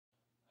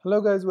Hello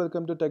guys,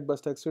 welcome to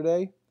TechBustX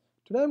today.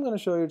 Today I'm going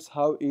to show you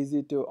how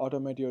easy to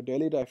automate your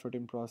daily life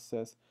routine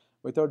process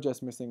without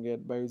just missing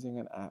it by using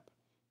an app.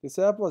 This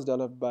app was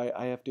developed by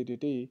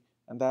IFTTT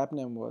and the app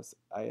name was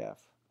IF.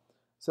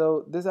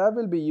 So this app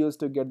will be used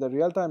to get the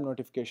real-time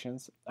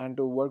notifications and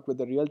to work with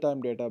the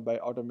real-time data by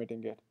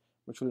automating it,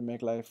 which will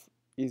make life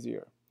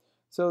easier.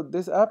 So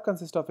this app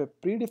consists of a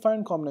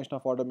predefined combination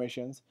of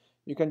automations.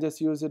 You can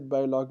just use it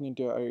by logging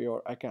into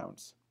your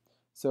accounts.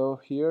 So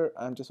here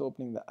I'm just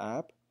opening the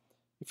app.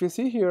 If you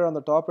see here on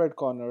the top right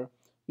corner,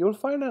 you'll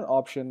find an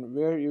option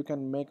where you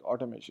can make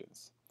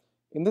automations.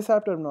 In this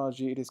app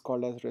terminology, it is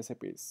called as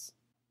recipes.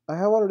 I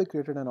have already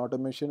created an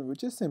automation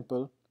which is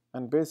simple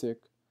and basic,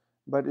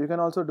 but you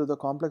can also do the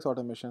complex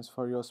automations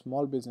for your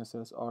small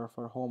businesses or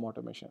for home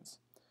automations.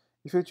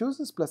 If you choose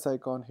this plus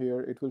icon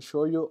here, it will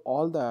show you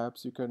all the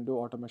apps you can do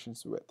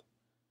automations with.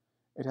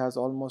 It has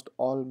almost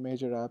all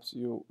major apps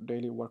you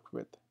daily work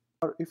with.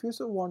 Or if you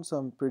so want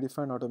some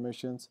predefined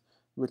automations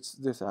which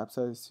this app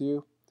says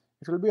you,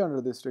 it will be under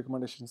this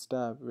recommendations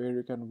tab where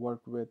you can work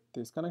with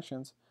these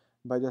connections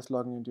by just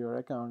logging into your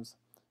accounts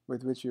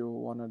with which you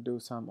want to do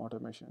some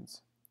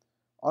automations.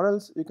 Or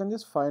else you can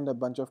just find a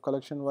bunch of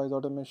collection wise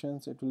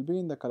automations. It will be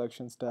in the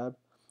collections tab,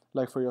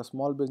 like for your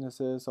small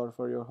businesses or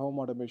for your home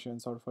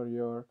automations or for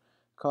your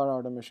car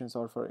automations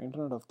or for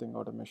Internet of Things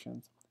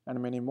automations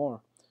and many more.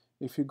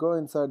 If you go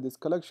inside these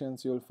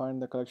collections, you'll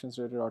find the collections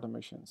related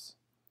automations.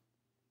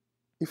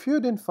 If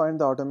you didn't find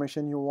the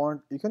automation you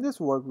want, you can just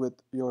work with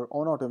your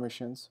own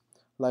automations.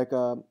 Like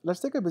let's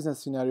take a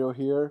business scenario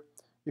here.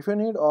 If you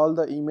need all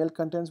the email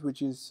contents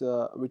which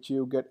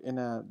you get in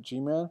a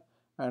Gmail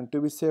and to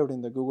be saved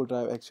in the Google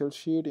Drive Excel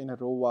sheet in a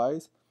row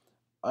wise,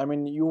 I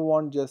mean you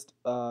want just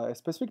a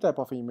specific type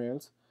of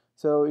emails.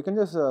 So you can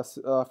just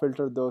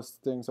filter those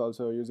things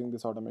also using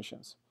these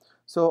automations.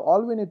 So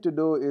all we need to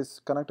do is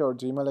connect our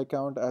Gmail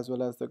account as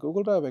well as the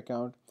Google Drive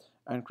account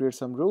and create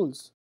some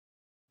rules.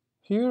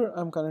 Here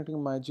I'm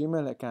connecting my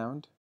Gmail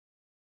account.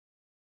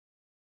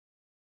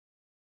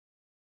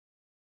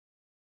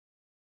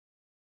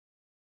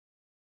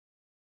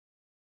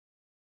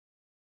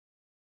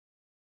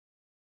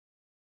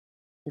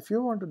 If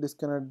you want to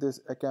disconnect this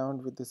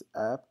account with this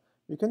app,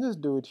 you can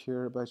just do it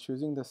here by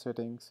choosing the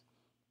settings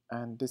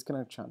and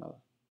disconnect channel.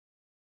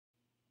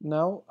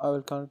 Now I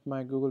will connect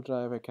my Google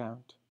Drive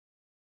account.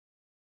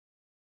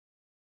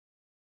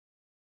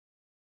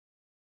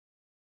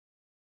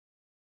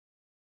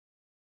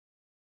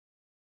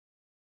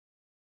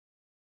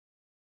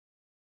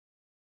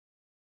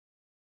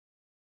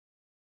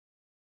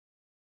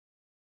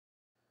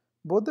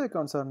 Both the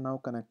accounts are now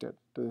connected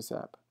to this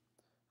app.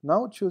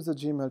 Now choose the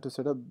Gmail to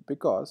set up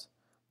because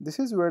this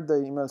is where the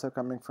emails are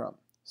coming from.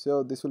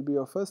 So this will be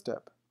your first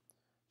step.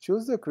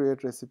 Choose the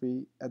create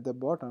recipe at the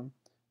bottom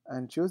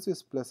and choose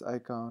this plus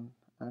icon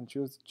and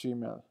choose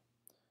Gmail.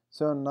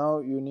 So now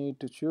you need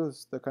to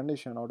choose the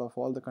condition out of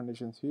all the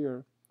conditions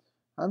here.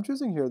 I'm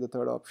choosing here the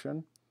third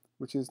option,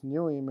 which is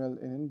new email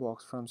in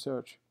inbox from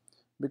search,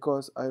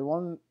 because I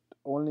want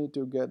only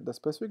to get the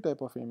specific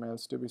type of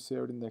emails to be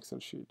saved in the Excel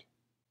sheet.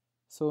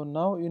 So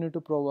now you need to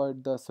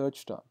provide the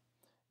search term.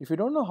 If you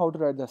don't know how to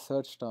write the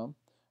search term,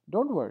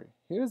 don't worry.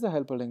 Here is the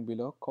helper link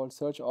below called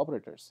search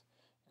operators.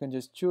 You can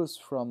just choose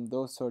from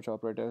those search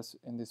operators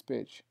in this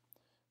page.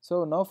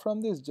 So now from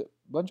this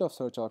bunch of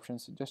search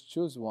options, just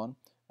choose one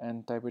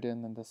and type it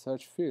in the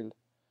search field.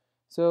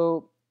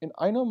 So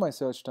I know my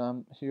search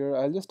term here,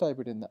 I'll just type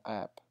it in the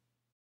app.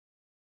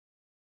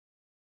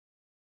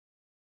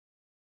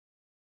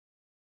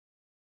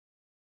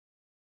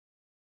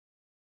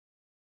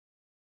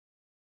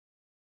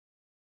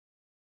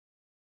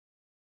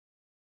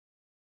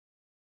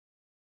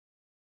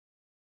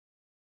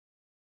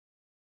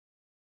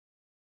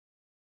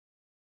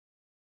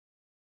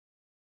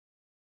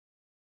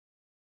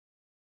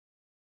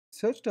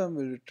 Search term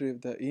will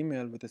retrieve the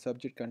email with the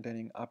subject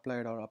containing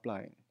applied or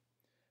applying.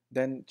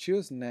 Then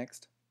choose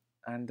next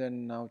and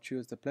then now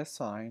choose the plus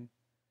sign,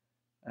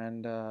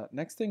 and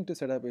next thing to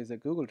set up is a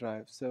Google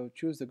Drive, so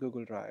choose the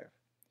Google Drive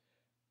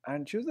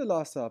and choose the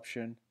last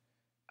option,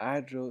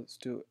 add rows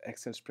to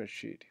Excel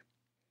spreadsheet.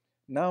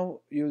 Now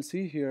you'll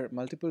see here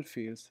multiple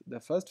fields. The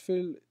first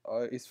field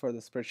is for the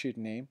spreadsheet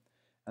name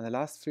and the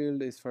last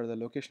field is for the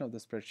location of the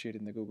spreadsheet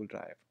in the Google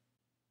Drive.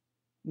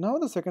 Now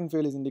the second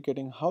field is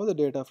indicating how the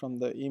data from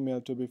the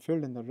email to be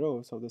filled in the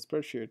rows of the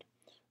spreadsheet.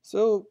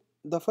 So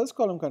the first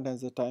column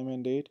contains the time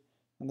and date,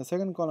 and the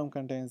second column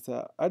contains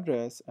the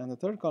address, and the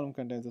third column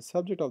contains the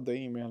subject of the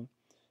email,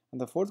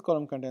 and the fourth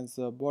column contains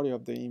the body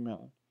of the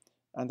email.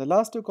 And the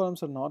last two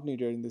columns are not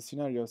needed in this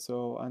scenario,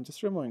 so I'm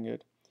just removing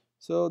it.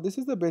 So this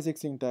is the basic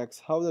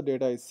syntax, how the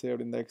data is saved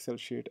in the Excel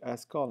sheet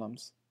as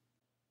columns.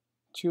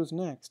 Choose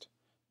next.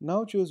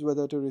 Now choose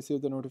whether to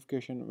receive the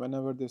notification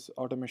whenever this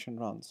automation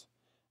runs,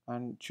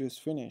 and choose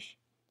finish.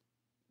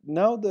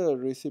 Now the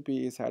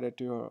recipe is added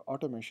to your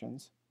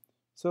automations.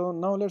 So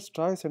now let's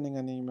try sending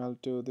an email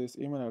to this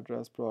email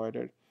address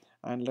provided,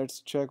 and let's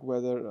check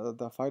whether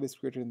the file is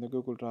created in the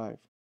Google Drive.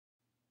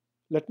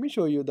 Let me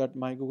show you that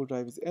my Google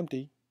Drive is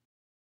empty.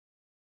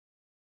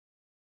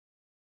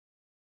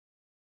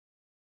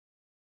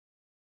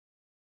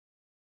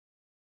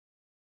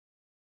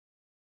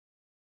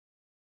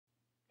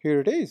 Here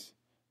it is.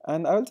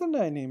 And I will send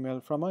an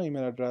email from my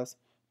email address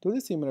to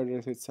this email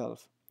address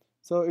itself.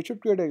 So it should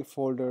create a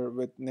folder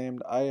with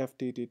named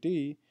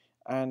IFTTT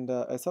and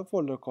a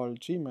subfolder called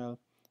Gmail,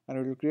 and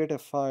it will create a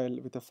file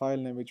with a file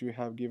name which we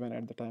have given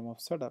at the time of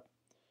setup.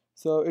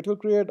 So it will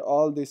create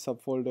all these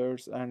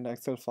subfolders and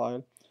Excel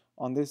file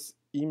on this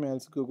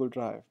email's Google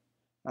Drive.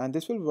 And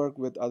this will work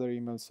with other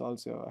emails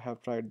also. I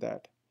have tried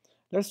that.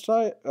 Let's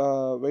try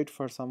wait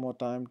for some more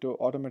time to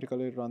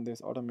automatically run this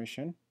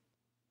automation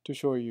to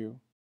show you.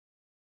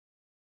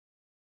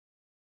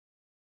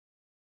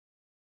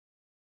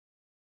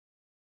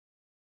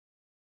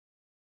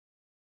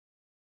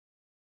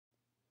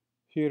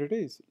 Here it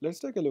is. Let's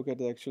take a look at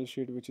the Excel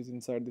sheet which is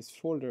inside these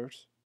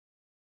folders.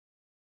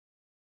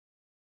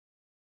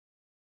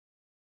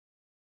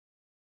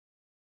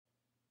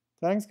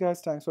 Thanks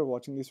guys, thanks for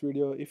watching this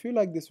video. If you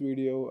like this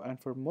video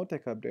and for more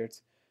tech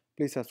updates,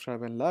 please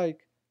subscribe and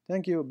like.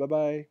 Thank you, bye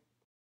bye.